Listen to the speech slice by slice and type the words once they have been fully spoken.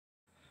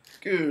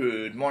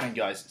Good morning,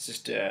 guys. It's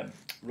just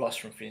Ross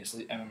from Phoenix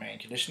Elite MMA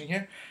and Conditioning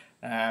here.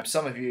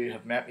 Some of you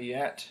have met me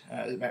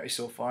met me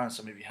so far, and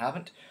some of you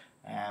haven't.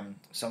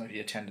 Some of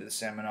you attended the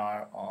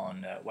seminar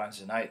on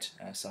Wednesday night,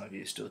 some of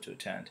you still to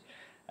attend.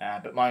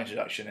 But my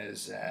introduction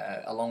is,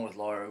 along with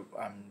Laura,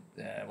 I'm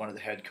one of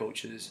the head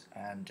coaches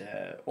and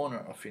owner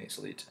of Phoenix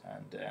Elite,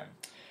 and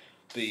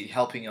be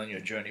helping you on your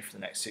journey for the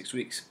next 6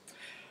 weeks.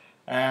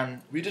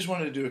 We just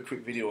wanted to do a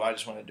quick video. I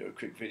just wanted to do a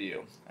quick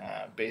video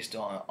based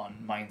on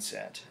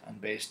mindset and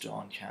based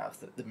on kind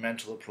of the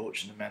mental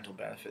approach and the mental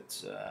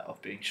benefits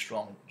of being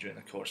strong during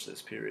the course of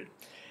this period.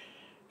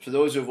 For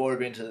those who have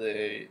already been to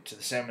the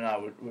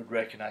seminar would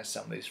recognize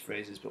some of these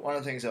phrases, but one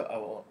of the things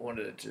I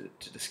wanted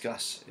to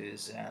discuss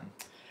is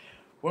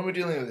when we're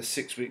dealing with a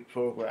 6-week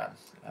program,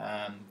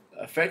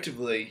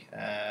 effectively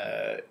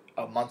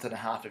a month and a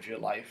half of your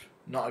life,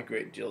 not a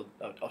great deal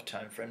of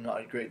time frame,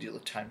 not a great deal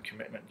of time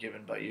commitment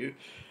given by you.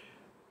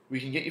 We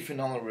can get you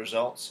phenomenal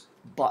results,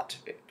 but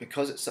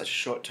because it's such a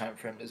short time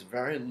frame, there's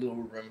very little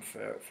room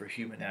for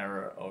human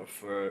error or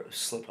for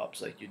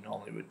slip-ups like you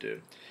normally would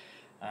do.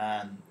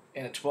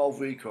 In a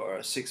 12-week or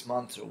a 6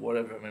 months or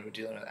whatever, when we're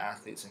dealing with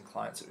athletes and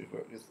clients that we've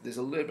worked with, there's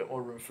a little bit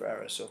more room for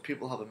error. So if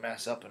people have a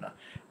mess up on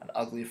an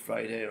ugly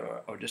Friday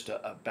or just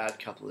a bad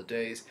couple of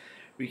days,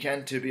 we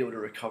can to be able to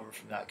recover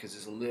from that because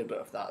there's a little bit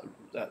of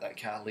that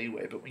kind of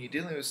leeway. But when you're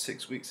dealing with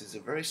 6 weeks, it's a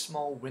very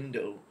small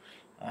window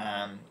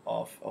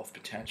of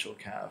potential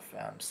kind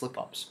of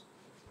slip-ups.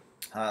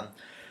 And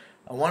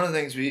one of the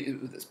things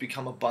that's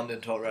become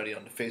abundant already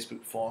on the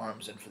Facebook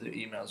forums and for the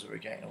emails that we're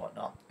getting and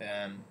whatnot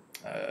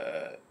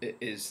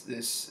is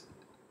this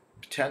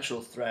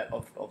potential threat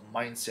of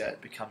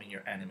mindset becoming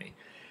your enemy.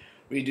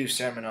 We do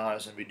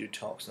seminars and we do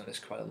talks on this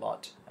quite a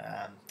lot.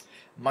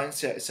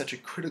 Mindset is such a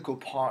critical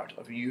part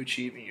of you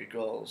achieving your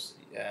goals.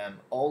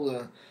 All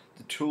the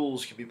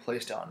tools can be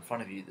placed out in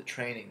front of you, the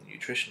training, the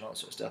nutrition, all that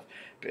sort of stuff.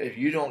 But if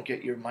you don't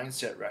get your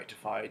mindset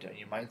rectified and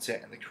your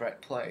mindset in the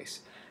correct place,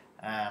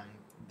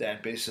 then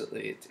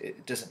basically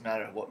it doesn't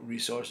matter what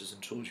resources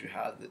and tools you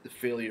have, the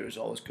failure is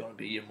always going to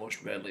be your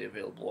most readily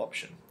available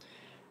option.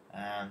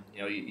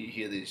 You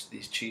hear these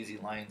cheesy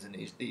lines and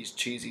these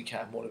cheesy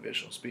kind of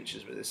motivational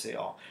speeches where they say,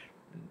 "Oh,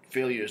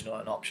 failure is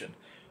not an option."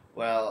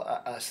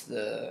 Well, as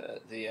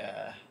the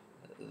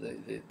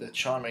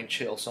charming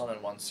Chael Sonnen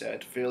once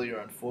said, failure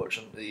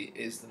unfortunately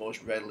is the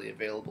most readily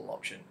available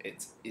option.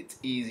 It's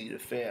easy to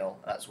fail.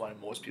 That's why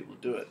most people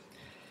do it.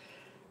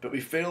 But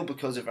we fail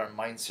because of our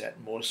mindset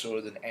more so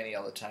than any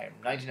other time.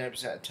 99%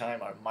 of the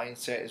time, our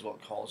mindset is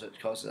what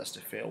causes us to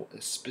fail,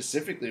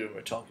 specifically when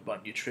we're talking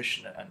about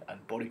nutrition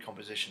and body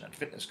composition and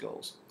fitness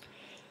goals.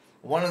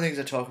 One of the things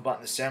I talk about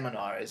in the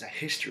seminar is a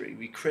history.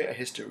 We create a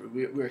history.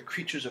 We're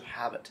creatures of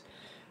habit.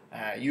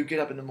 You get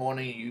up in the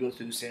morning, you go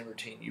through the same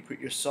routine. You put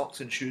your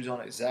socks and shoes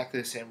on exactly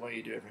the same way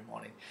you do every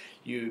morning.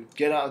 You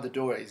get out of the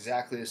door at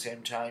exactly the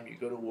same time. You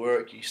go to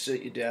work, you sit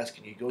at your desk,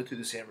 and you go through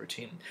the same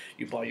routine.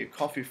 You buy your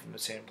coffee from the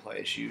same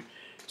place,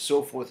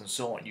 so forth and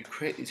so on. You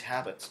create these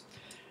habits.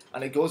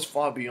 And it goes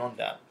far beyond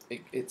that.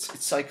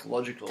 It's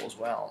psychological as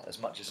well, as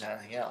much as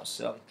anything else.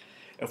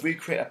 If we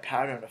create a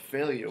pattern of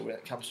failure when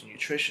it comes to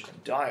nutrition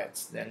and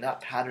diets, then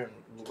that pattern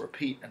will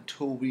repeat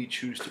until we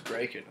choose to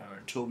break it or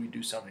until we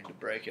do something to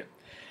break it.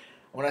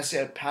 When I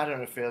say a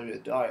pattern of failure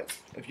with diets,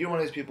 if you're one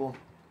of these people,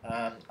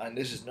 and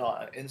this is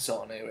not an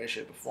insult in any way,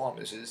 shape, or form,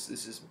 this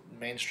is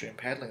mainstream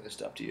peddling this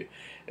stuff to you.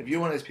 If you're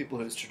one of these people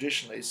who has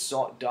traditionally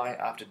sought diet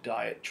after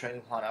diet,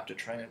 training plan after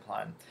training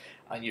plan,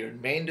 and your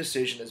main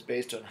decision is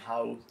based on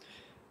how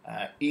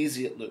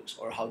easy it looks,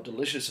 or how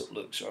delicious it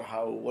looks, or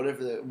how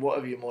whatever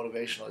your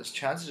motivational is,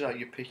 chances are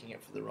you're picking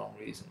it for the wrong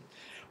reason.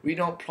 We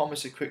don't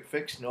promise a quick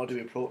fix, nor do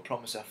we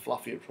promise a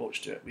fluffy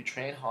approach to it. We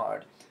train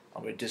hard,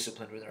 and we're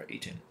disciplined with our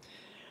eating.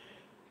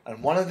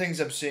 And one of the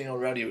things I'm seeing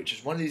already, which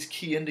is one of these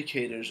key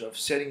indicators of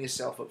setting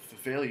yourself up for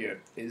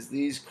failure, is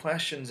these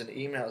questions and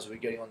emails we're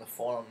getting on the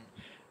forum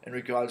in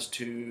regards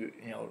to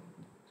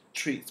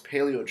treats,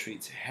 paleo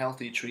treats,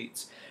 healthy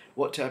treats.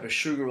 What type of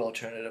sugar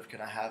alternative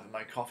can I have in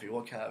my coffee?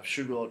 What kind of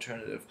sugar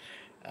alternative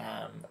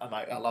am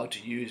I allowed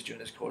to use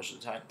during this course of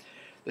time?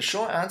 The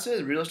short answer,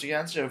 the realistic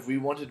answer, if we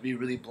wanted to be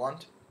really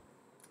blunt,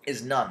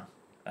 is none.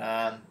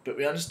 But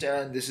we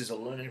understand this is a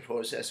learning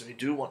process and we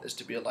do want this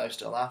to be a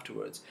lifestyle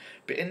afterwards.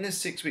 But in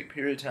this 6-week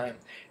period of time,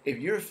 if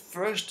your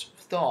first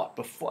thought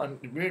before, and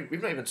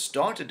we've not even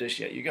started this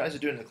yet, you guys are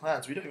doing the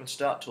class, we don't even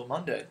start till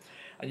Monday,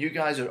 and you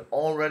guys are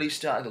already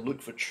starting to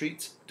look for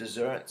treats,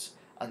 desserts,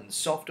 and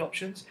soft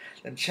options,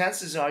 then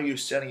chances are you're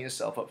setting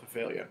yourself up for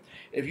failure.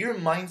 If your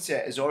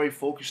mindset is already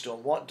focused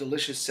on what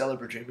delicious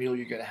celebratory meal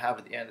you're going to have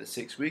at the end of the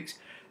 6 weeks,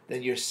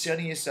 then you're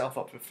setting yourself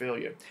up for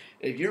failure.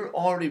 If you're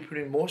already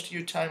putting most of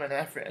your time and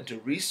effort into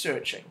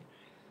researching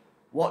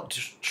what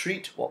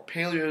treat, what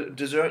paleo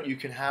dessert you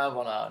can have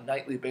on a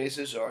nightly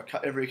basis or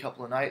every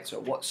couple of nights, or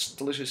what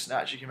delicious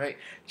snacks you can make,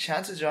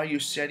 chances are you're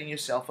setting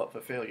yourself up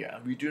for failure,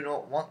 and we do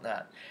not want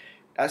that.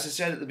 As I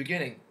said at the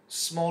beginning,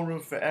 small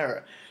room for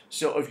error.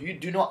 So if you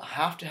do not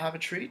have to have a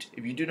treat,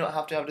 if you do not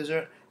have to have a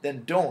dessert,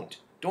 then don't.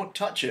 Don't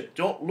touch it.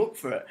 Don't look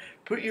for it.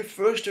 Put your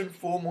first and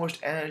foremost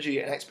energy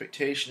and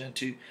expectation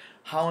into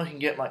how I can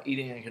get my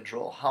eating in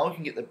control, how I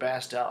can get the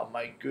best out of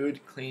my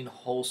good, clean,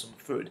 wholesome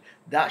food.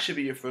 That should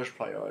be your first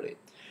priority.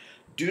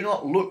 Do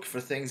not look for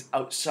things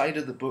outside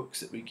of the books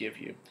that we give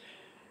you.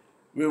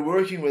 We're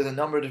working with a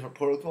number of different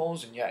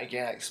protocols, and yet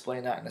again, I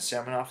explain that in a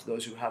seminar for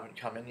those who haven't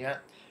come in yet,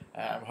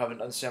 who haven't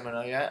done the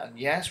seminar yet. And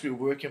yes, we're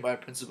working by a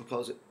principle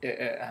called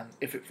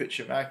if it fits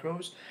your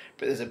macros,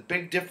 but there's a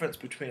big difference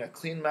between a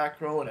clean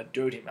macro and a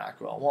dirty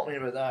macro. And what I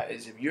mean by that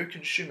is if you're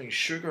consuming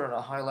sugar on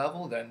a high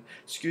level, then,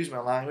 excuse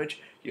my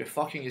language, you're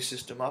fucking your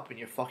system up and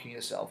you're fucking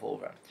yourself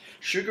over.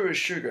 Sugar is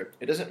sugar.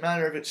 It doesn't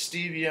matter if it's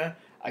stevia,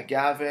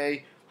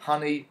 agave,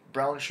 honey,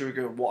 brown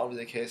sugar, whatever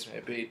the case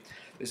may be.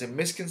 There's a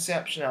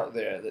misconception out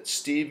there that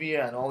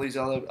stevia and all these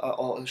other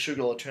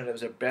sugar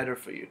alternatives are better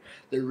for you.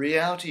 The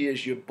reality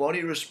is your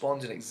body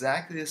responds in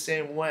exactly the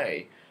same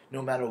way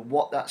no matter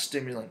what that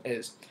stimulant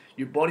is.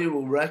 Your body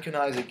will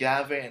recognize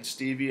agave and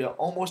stevia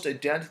almost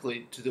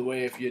identically to the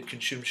way if you had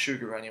consumed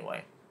sugar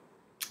anyway.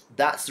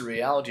 That's the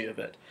reality of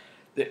it.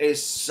 There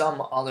is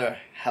some other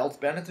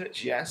health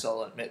benefits, yes,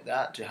 I'll admit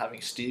that, to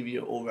having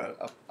stevia over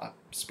a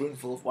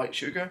spoonful of white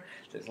sugar.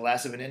 There's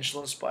less of an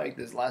insulin spike,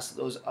 there's less of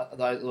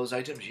those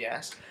items,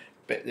 yes,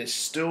 but they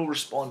still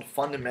respond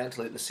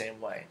fundamentally the same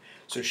way.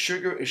 So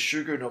sugar is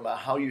sugar no matter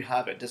how you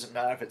have it. It doesn't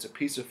matter if it's a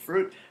piece of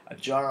fruit, a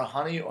jar of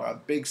honey, or a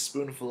big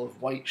spoonful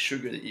of white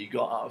sugar that you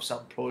got out of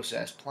some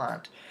processed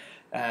plant.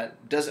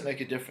 Doesn't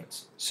make a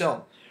difference.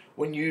 So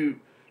when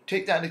you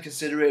take that into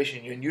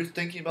consideration and you're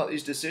thinking about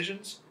these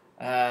decisions,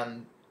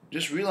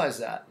 just realize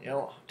that, it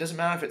doesn't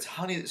matter if it's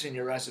honey that's in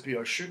your recipe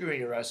or sugar in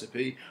your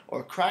recipe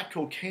or crack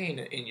cocaine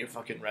in your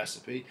fucking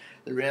recipe.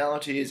 The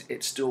reality is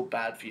it's still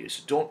bad for you.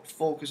 So don't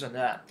focus on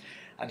that.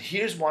 And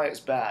here's why it's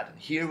bad, and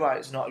here's why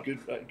it's not a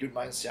good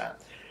mindset.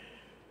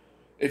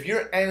 If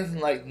you're anything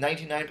like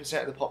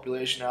 99% of the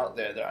population out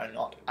there that are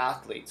not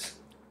athletes,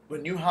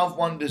 when you have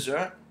one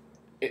dessert,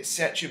 it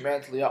sets you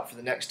mentally up for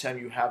the next time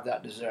you have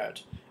that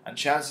dessert. And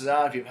chances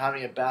are, if you're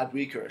having a bad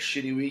week or a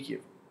shitty week,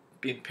 you've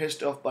been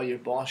pissed off by your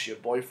boss, your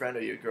boyfriend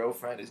or your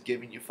girlfriend is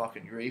giving you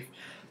fucking grief,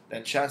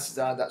 then chances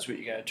are that's what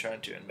you're going to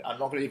turn to. And I'm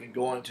not going to even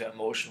go into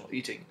emotional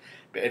eating.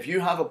 But if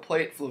you have a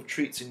plate full of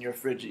treats in your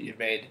fridge that you've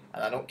made,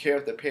 and I don't care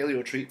if they're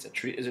paleo treats, a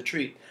treat is a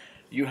treat.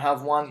 You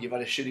have one, you've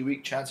had a shitty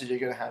week, chances you're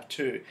going to have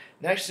two.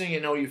 Next thing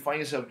you know, you find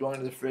yourself going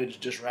to the fridge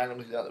just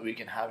randomly throughout the week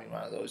and having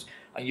one of those.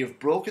 And you've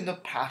broken the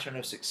pattern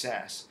of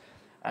success.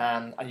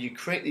 And you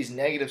create these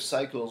negative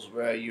cycles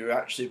where you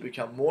actually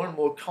become more and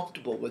more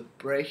comfortable with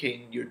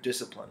breaking your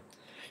discipline.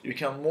 You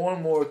become more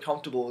and more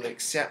comfortable with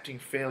accepting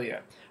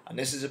failure. And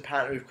this is a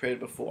pattern we've created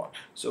before.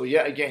 So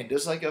yet again,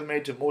 just like I've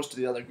made to most of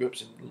the other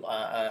groups,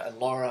 and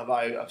Laura,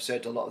 I've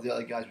said to a lot of the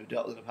other guys we've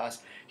dealt with in the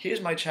past,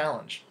 here's my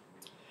challenge.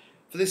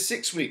 For this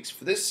 6 weeks,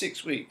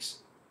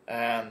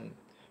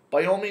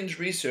 by all means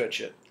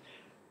research it.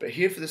 But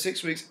here for the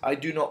 6 weeks, I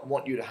do not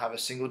want you to have a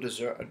single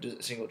dessert or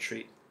a single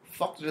treat.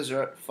 Fuck the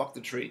dessert, fuck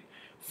the treat.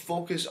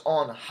 Focus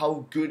on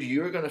how good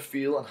you're going to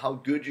feel and how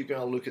good you're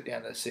going to look at the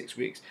end of the 6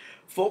 weeks.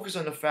 Focus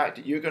on the fact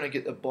that you're going to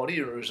get the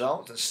body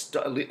results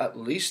and at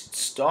least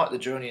start the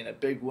journey in a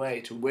big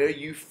way to where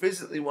you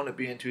physically want to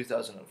be in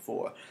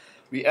 2004.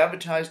 We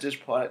advertised this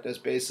product as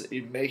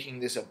basically making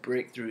this a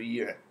breakthrough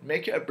year.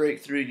 Make it a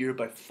breakthrough year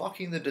by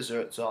fucking the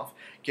desserts off,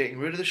 getting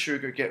rid of the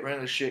sugar, getting rid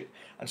of the shit,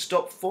 and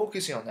stop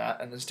focusing on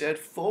that and instead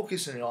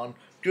focusing on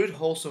good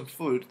wholesome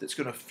food that's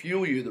going to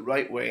fuel you the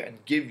right way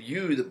and give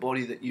you the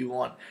body that you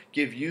want,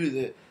 give you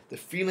the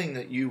feeling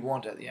that you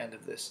want at the end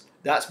of this.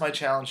 That's my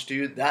challenge to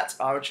you. That's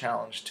our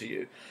challenge to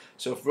you.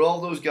 So for all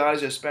those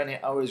guys who are spending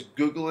hours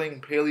Googling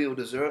paleo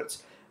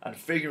desserts and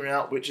figuring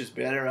out which is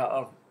better out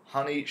of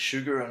honey,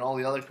 sugar, and all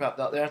the other crap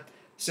out there,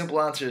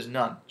 simple answer is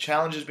none.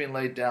 Challenge has been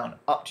laid down.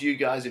 Up to you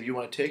guys if you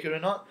want to take it or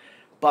not.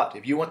 But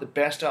if you want the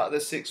best out of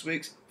this 6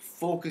 weeks,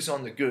 focus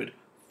on the good.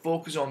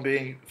 Focus on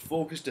being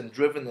focused and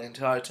driven the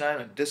entire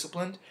time and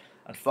disciplined,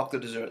 and fuck the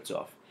desserts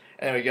off.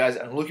 Anyway, guys,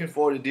 I'm looking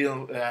forward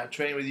to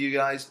training with you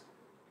guys.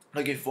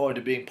 Looking forward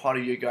to being part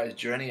of your guys'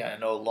 journey. I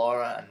know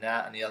Laura and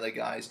Nat and the other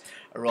guys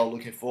are all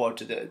looking forward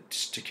to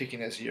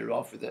kicking this year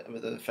off with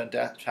a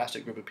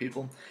fantastic group of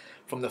people.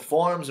 From the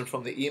forums and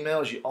from the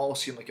emails, you all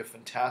seem like a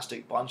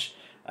fantastic bunch.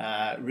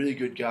 Really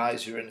good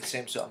guys who are in the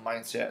same sort of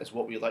mindset as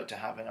what we like to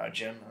have in our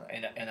gym,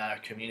 in our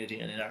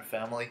community, and in our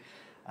family.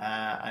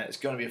 And it's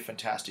going to be a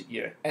fantastic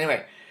year.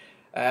 Anyway,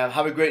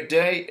 have a great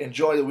day.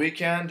 Enjoy the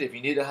weekend. If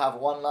you need to have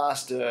one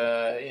last, kind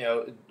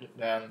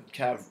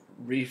of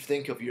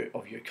rethink of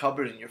your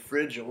cupboard and your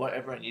fridge or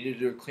whatever, and you need to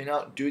do a clean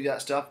out, do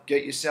that stuff.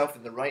 Get yourself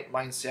in the right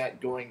mindset,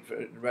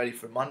 ready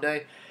for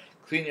Monday.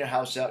 Clean your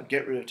house out.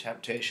 Get rid of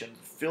temptation.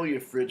 Fill your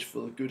fridge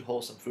full of good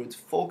wholesome foods.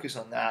 Focus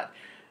on that,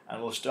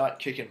 and we'll start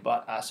kicking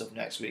butt as of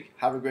next week.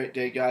 Have a great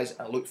day, guys,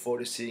 and I look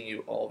forward to seeing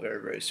you all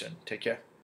very, very soon. Take care.